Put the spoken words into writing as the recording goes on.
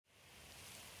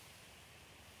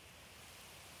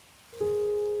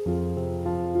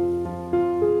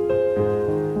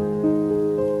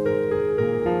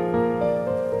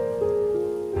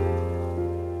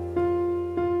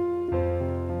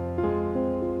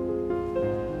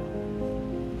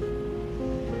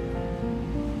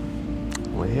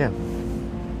here.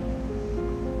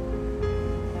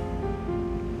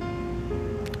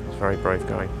 It's a very brave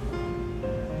guy.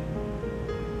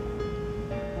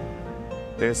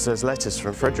 There's letters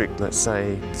from Frederick that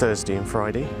say Thursday and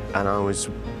Friday, and I was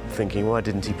thinking, why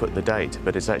didn't he put the date?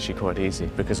 But it's actually quite easy,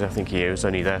 because I think he was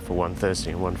only there for one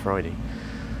Thursday and one Friday.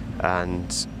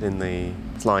 And in the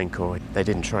flying corps, they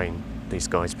didn't train these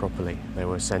guys properly. They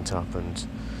were sent up and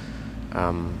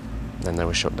then they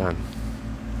were shot down.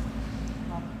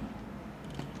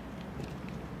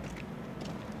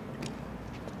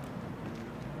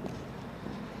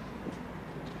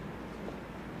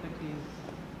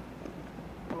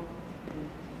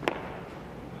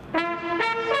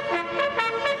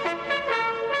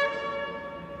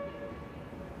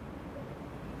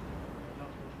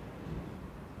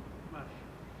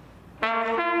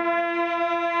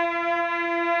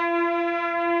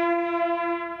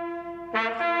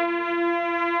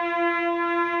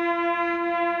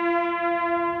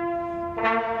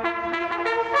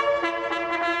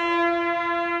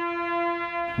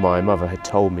 My mother had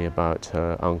told me about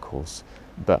her uncles,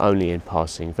 but only in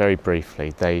passing, very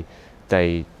briefly.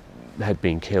 They had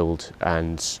been killed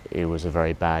and it was a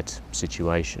very bad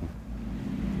situation.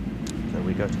 So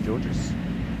we go to George's.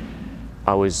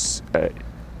 I was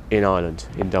in Ireland,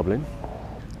 in Dublin,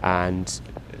 and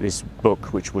this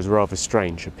book, which was rather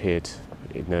strange, appeared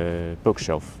in a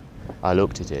bookshelf. I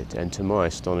looked at it, and to my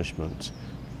astonishment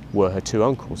were her two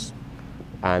uncles,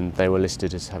 and they were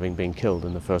listed as having been killed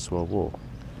in the First World War.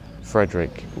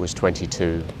 Frederick was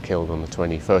 22, killed on the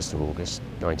 21st of August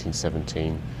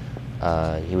 1917.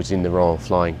 He was in the Royal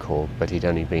Flying Corps, but he'd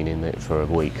only been in it for a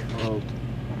week.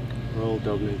 Royal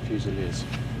Dublin Fusiliers.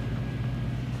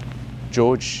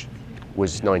 George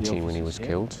was 19 when he was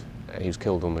killed. He was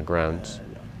killed on the ground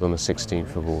on the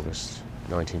 16th of August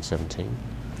 1917.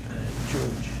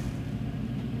 George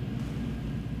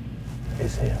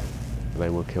is here. They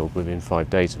were killed within 5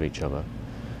 days of each other,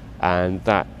 and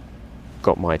that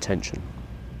got my attention.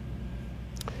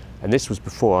 And this was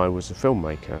before I was a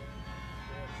filmmaker.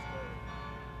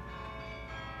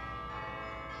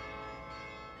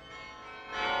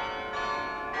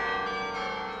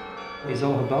 Hij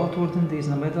zou gebeld worden deze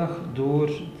namiddag door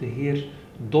de heer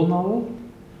Donal,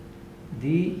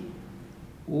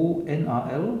 D-O-N-A-L,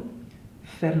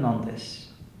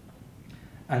 Fernandes.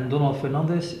 En Donal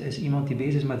Fernandes is iemand die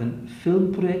bezig is met een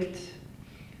filmproject,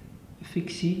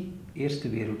 fictie, Eerste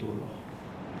Wereldoorlog.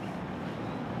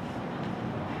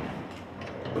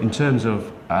 In terms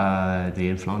of the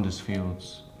In Flanders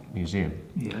Fields Museum,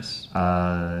 Yes.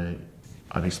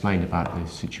 I've explained about the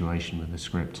situation with the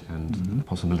script and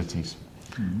possibilities.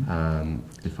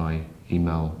 If I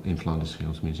email In Flanders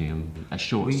Fields Museum a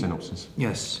short synopsis.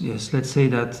 Yes, yes. Let's say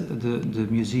that the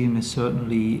museum is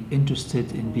certainly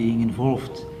interested in being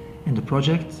involved in the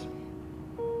project.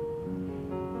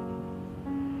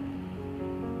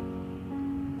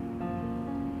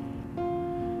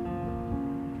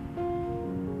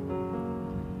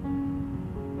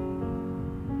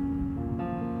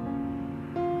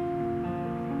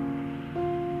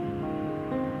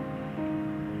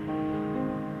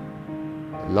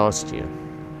 Last year,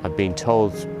 I've been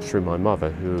told through my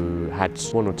mother, who had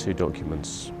 1 or 2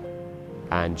 documents,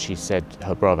 and she said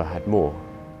her brother had more.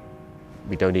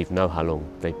 We don't even know how long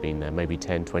they've been there, maybe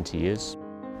 10, 20 years.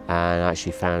 And I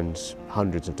actually found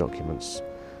hundreds of documents,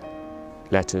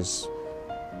 letters,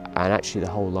 and actually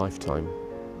the whole lifetime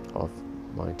of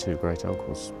my 2 great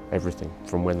uncles. Everything,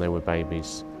 from when they were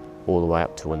babies, all the way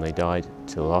up to when they died,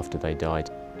 till after they died,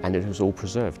 and it was all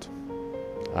preserved.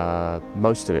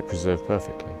 Most of it preserved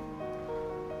perfectly,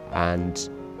 and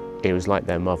it was like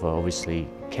their mother obviously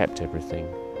kept everything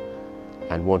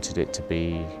and wanted it to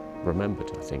be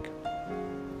remembered, I think.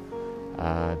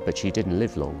 But she didn't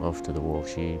live long after the war.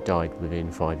 She died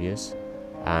within 5 years,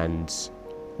 and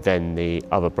then the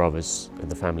other brothers in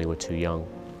the family were too young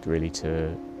really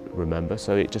to remember,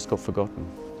 so it just got forgotten,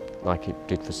 like it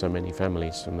did for so many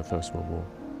families from the First World War.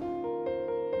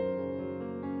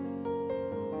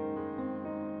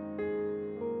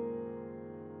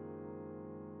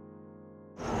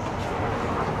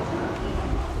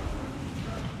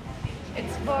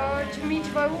 To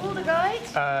meet Raoul, the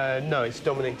guide? No, it's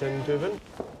Dominic Dunduven.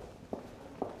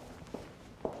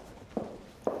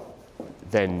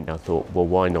 Then I thought, well,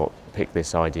 why not pick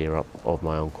this idea up of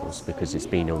my uncle's, because it's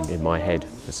been in my head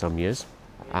for some years.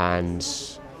 And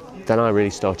then I really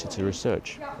started to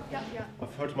research.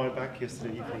 I've hurt my back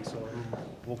yesterday evening, so I'm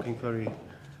walking very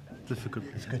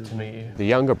difficultly. It's good to meet you. The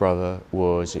younger brother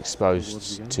was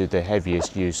exposed to the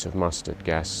heaviest use of mustard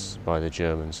gas by the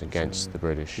Germans against the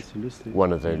British.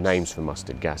 One of the names for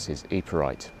mustard gas is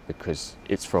Yperite, because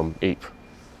it's from Ypres,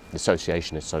 The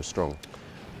association is so strong.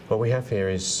 What we have here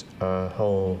is a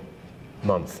whole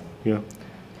month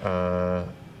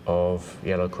of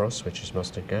yellow cross, which is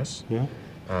mustard gas,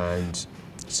 and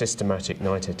systematic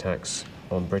night attacks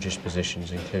on British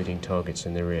positions, including targets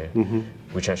in the rear,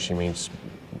 which actually means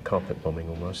carpet bombing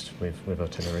almost with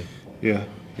artillery. Yeah.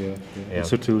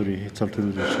 It's artillery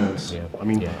shells. Yeah. I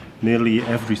mean, nearly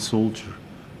every soldier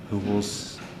who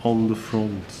was on the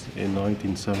front in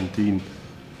 1917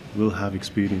 will have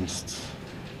experienced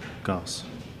gas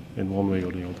in one way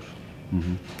or the other.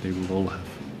 They will all have.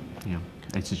 Yeah,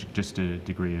 it's just a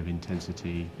degree of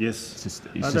intensity. Yes,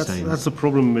 that's the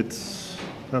problem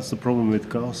with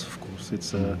gas, of course.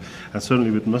 It's and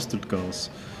certainly with mustard gas,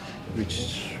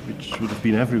 which would have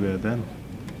been everywhere then.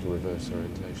 Reverse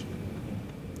orientation.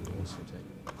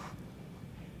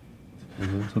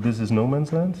 So this is no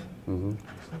man's land.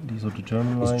 These are the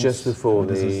German lines. It's just before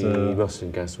the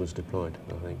mustard gas was deployed,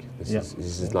 I think. This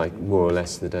is like more or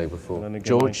less the day before.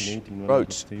 George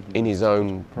wrote in his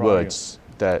own words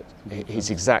that his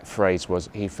exact phrase was,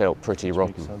 he felt pretty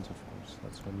rotten.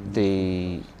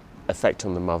 The effect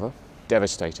on the mother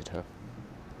devastated her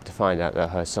to find out that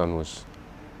her son was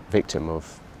victim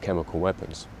of chemical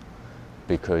weapons,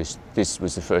 because this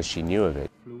was the first she knew of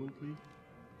it.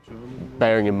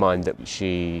 Bearing in mind that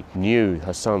she knew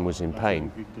her son was in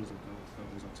pain,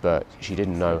 but she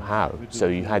didn't know how. So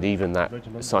you had even that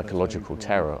psychological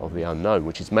terror of the unknown,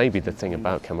 which is maybe the thing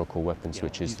about chemical weapons,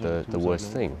 which is the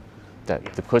worst thing.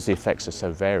 That because the effects are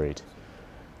so varied,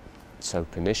 so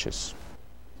pernicious.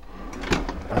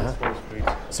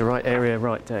 It's the right area,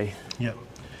 right day. Yeah.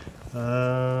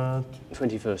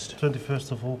 21st.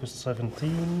 21st of August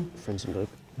 17. Frenzenberg.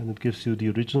 And it gives you the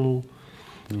original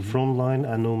front line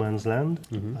and no man's land,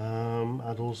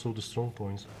 and also the strong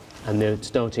points. And the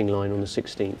starting line on the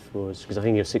 16th was, because I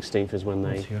think your 16th is when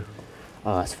they... Here.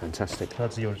 Oh, that's fantastic.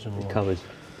 That's the original one. Covered.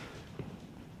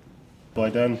 By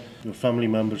then, your family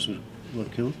members were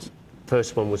killed.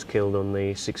 First one was killed on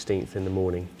the 16th in the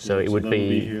morning, so it would that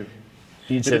be... here.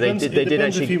 So they did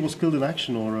actually... if he was killed in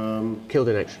action or... Killed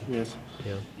in action. Yes.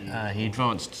 Yeah. He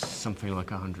advanced something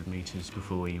like 100 metres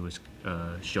before he was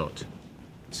shot.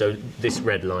 So this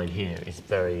red line here is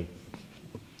the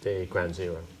ground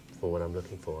zero for what I'm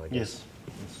looking for, I guess.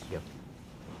 Yes. Yeah.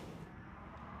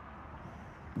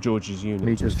 George's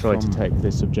unit was trying to take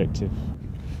this objective.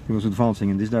 He was advancing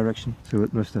in this direction, so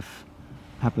it must have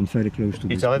happened very close to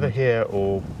this. It's either here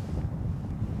or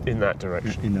in that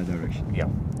direction. In that direction. Yeah.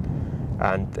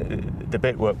 And the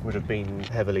bit work would have been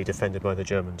heavily defended by the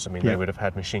Germans. I mean, they would have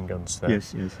had machine guns there.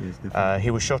 Yes, definitely. He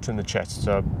was shot in the chest,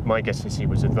 so my guess is he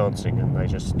was advancing and they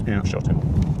just shot him.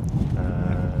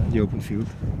 The open field.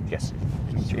 Yes,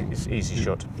 it's easy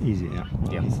shot. Easy, yeah.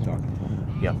 Easy target.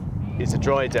 Yeah. It's a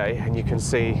dry day and you can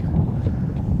see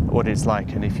what it's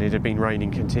like, and if it had been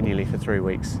raining continually for 3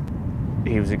 weeks,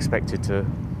 he was expected to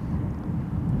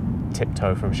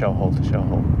tiptoe from shell hole to shell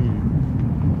hole.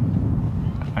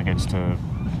 Against a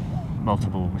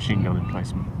multiple machine gun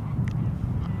emplacement.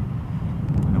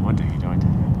 No wonder he died.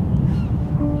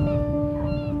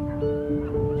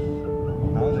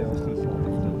 Now they are still sort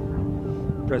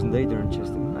of the present day Durham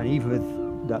system, and even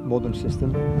with that modern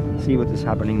system, see what is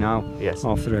happening now. Yes.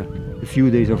 After a few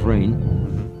days of rain,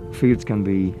 fields can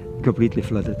be completely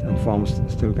flooded and farmers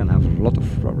still can have a lot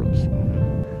of problems.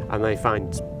 And they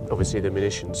find, obviously, the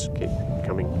munitions keep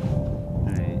coming.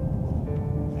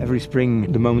 Every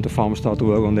spring, the moment the farmers start to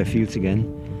work on their fields again,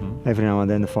 every now and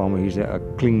then the farmer hears a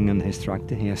cling on his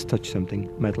tractor. He has touched something,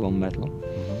 metal on metal.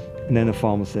 And then the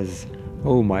farmer says,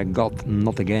 "Oh my God,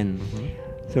 not again."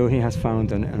 So he has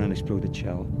found an unexploded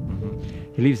shell.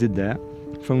 He leaves it there,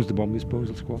 phones the bomb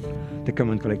disposal squad. They come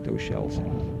and collect those shells.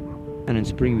 And in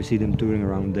spring we see them touring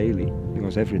around daily,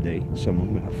 because every day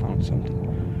someone will have found something.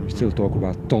 We still talk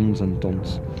about tons and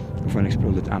tons of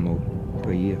unexploded ammo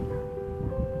per year.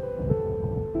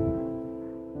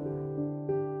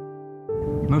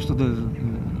 Most of the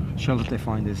shell that they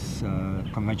find is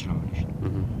conventional ammunition.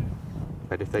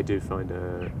 But if they do find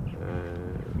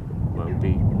well, it would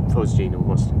be phosgene or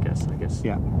mustard gas, I guess.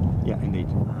 Yeah, indeed.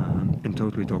 In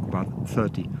total we talk about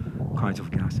 30 kinds of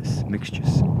gases,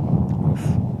 mixtures of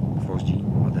phosgene,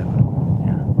 whatever.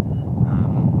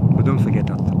 But don't forget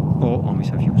that all armies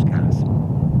have used gas.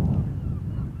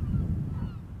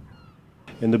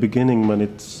 In the beginning, when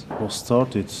it was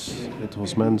started, it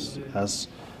was meant as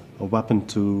a weapon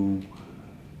to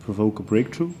provoke a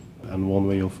breakthrough, and one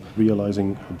way of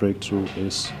realizing a breakthrough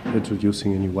is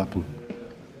introducing a new weapon.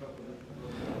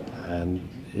 And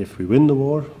if we win the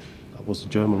war, that was the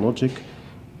German logic,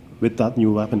 with that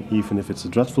new weapon, even if it's a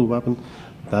dreadful weapon,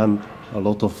 then a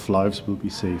lot of lives will be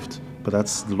saved. But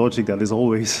that's the logic that is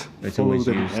always followed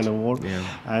in a war. Yeah.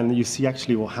 And you see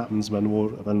actually what happens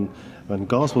when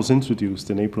gas was introduced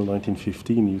in April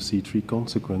 1915, you see three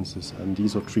consequences. And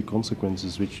these are three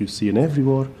consequences which you see in every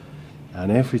war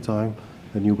and every time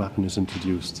a new weapon is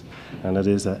introduced. And that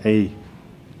is A,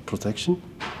 protection.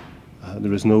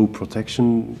 There is no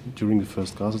protection during the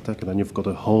first gas attack, and then you've got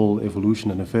a whole evolution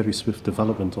and a very swift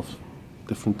development of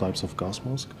different types of gas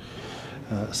mask.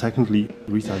 Secondly,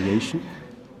 retaliation.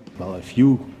 Well, if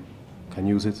you can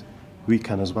use it, we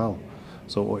can as well.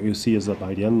 So what you see is that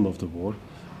by the end of the war,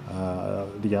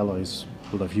 the Allies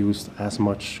would have used as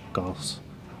much gas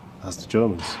as the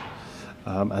Germans.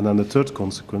 And then the third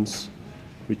consequence,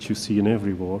 which you see in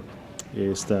every war,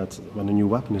 is that when a new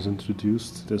weapon is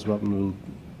introduced, this weapon will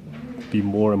be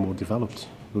more and more developed,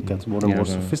 will get more and more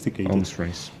sophisticated. Arms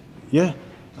race. Yeah,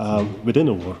 within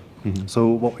a war. Mm-hmm. So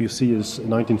what you see is in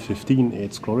 1915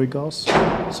 it's chlorine gas,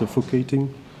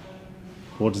 suffocating.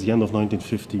 Towards the end of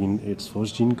 1915 it's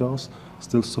phosgene gas,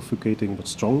 still suffocating but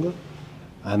stronger.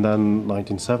 And then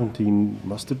 1917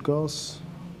 mustard gas,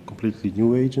 completely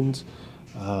new agent,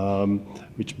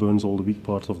 which burns all the weak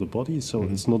parts of the body. So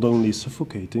it's not only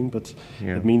suffocating, but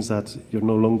it means that you're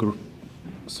no longer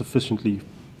sufficiently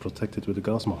protected with a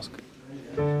gas mask.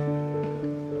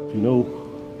 You know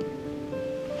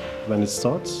when it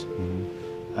starts,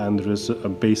 and there is a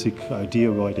basic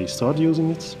idea why they start using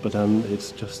it, but then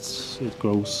it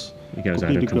grows. It goes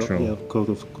out of control. Out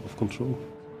of control.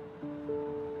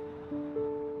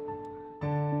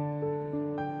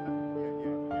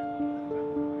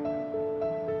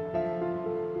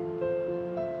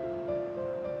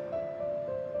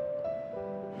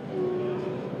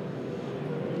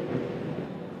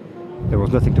 There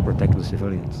was nothing to protect the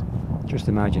civilians. Just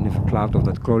imagine if a cloud of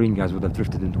that chlorine gas would have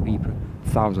drifted into Ypres,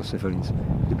 thousands of civilians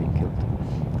would have been killed.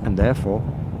 And therefore,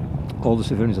 all the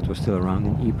civilians that were still around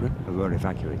in Ypres were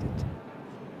evacuated.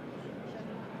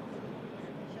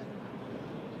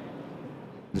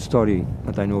 The story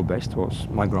that I know best was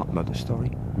my grandmother's story.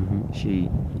 Mm-hmm. She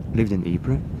lived in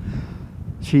Ypres.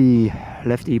 She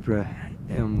left Ypres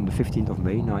on the 15th of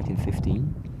May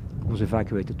 1915, was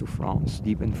evacuated to France,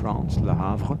 deep in France, Le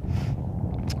Havre,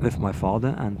 with my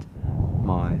father and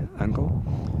my uncle,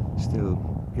 still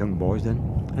young boys then,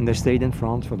 and they stayed in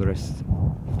France for the rest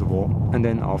of the war, and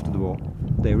then after the war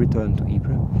they returned to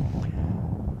Ypres.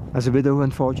 As a widow,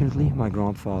 unfortunately, my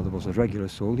grandfather was a regular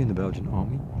soldier in the Belgian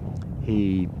army.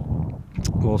 He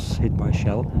was hit by a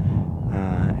shell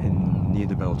near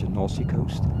the Belgian North Sea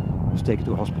coast, was taken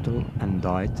to a hospital and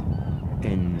died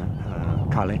in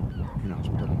Calais, in a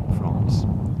hospital in France.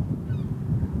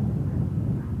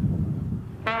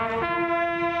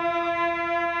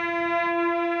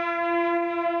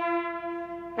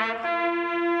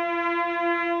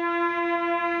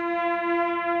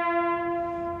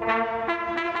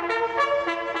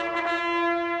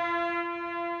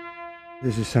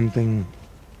 This is something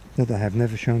that I have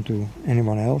never shown to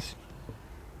anyone else.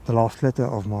 The last letter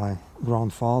of my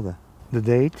grandfather. The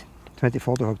date,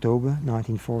 24th of October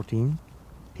 1914.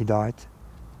 He died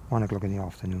 1 o'clock in the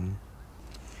afternoon.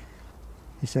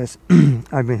 He says,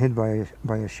 I've been hit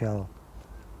by a shell.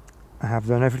 I have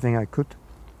done everything I could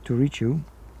to reach you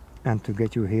and to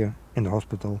get you here in the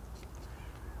hospital.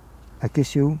 I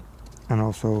kiss you and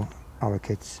also our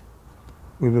kids.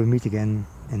 We will meet again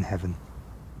in heaven.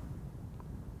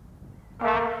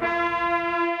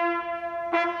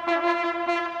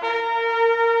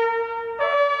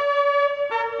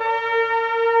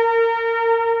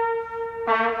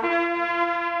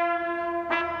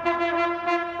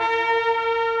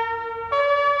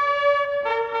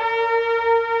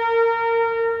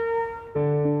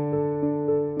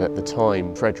 At the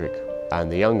time, Frederick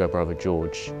and the younger brother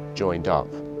George joined up.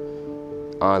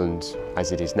 Ireland,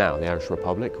 as it is now, the Irish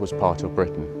Republic, was part of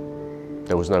Britain.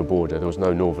 There was no border, there was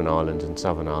no Northern Ireland and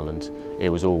Southern Ireland. It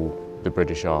was all the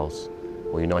British Isles,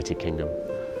 or United Kingdom.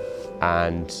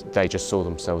 And they just saw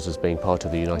themselves as being part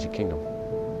of the United Kingdom.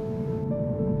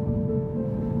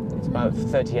 It's about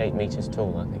 38 metres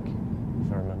tall, I think,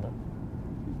 if I remember.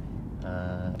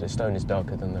 The stone is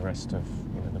darker than the rest of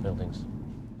the buildings.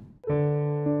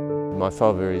 My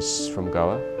father is from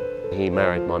Goa. He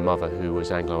married my mother, who was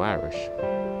Anglo-Irish.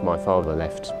 My father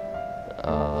left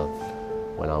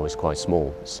when I was quite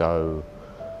small, so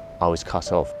I was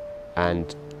cut off.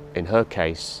 And in her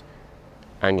case,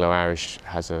 Anglo-Irish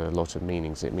has a lot of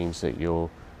meanings. It means that you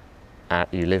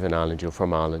live in Ireland, you're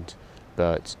from Ireland,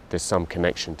 but there's some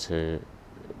connection to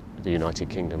the United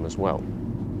Kingdom as well.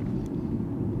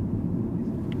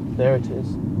 There it is,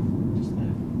 just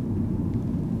there.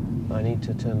 I need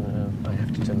to turn, I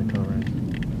have to turn the car around.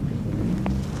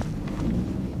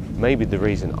 Maybe the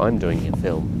reason I'm doing a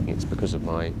film is because of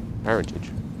my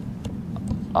parentage.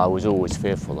 I was always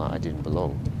fearful that I didn't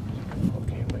belong.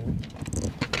 Okay,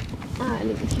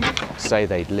 maybe. Say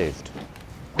they'd lived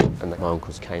and my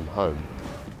uncles came home.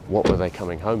 What were they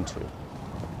coming home to?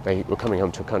 They were coming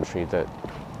home to a country that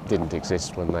didn't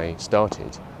exist when they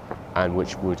started and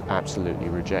which would absolutely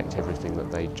reject everything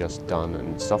that they'd just done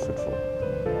and suffered for.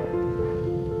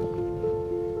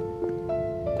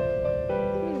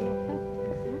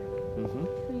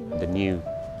 The new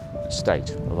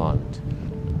state of Ireland.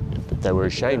 They were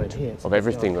ashamed of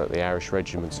everything that the Irish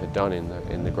regiments had done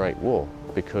in the Great War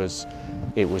because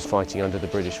it was fighting under the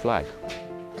British flag.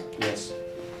 Yes.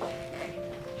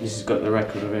 This has got the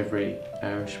record of every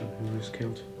Irishman who was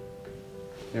killed.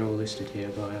 They're all listed here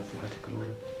by alphabetical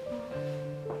order.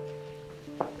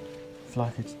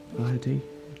 Flaherty,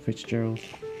 Fitzgerald,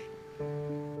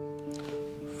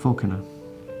 Falconer,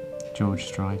 George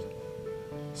Stride,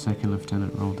 Second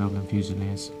Lieutenant Royal Dublin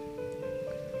Fusiliers,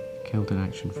 killed in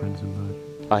action, Frenzenberg.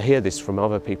 I hear this from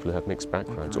other people who have mixed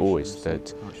backgrounds always,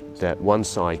 that one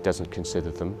side doesn't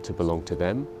consider them to belong to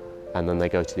them, and then they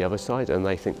go to the other side and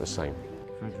they think the same.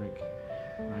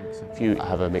 If you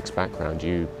have a mixed background,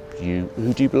 who do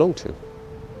you belong to?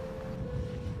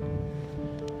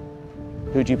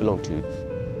 Who do you belong to?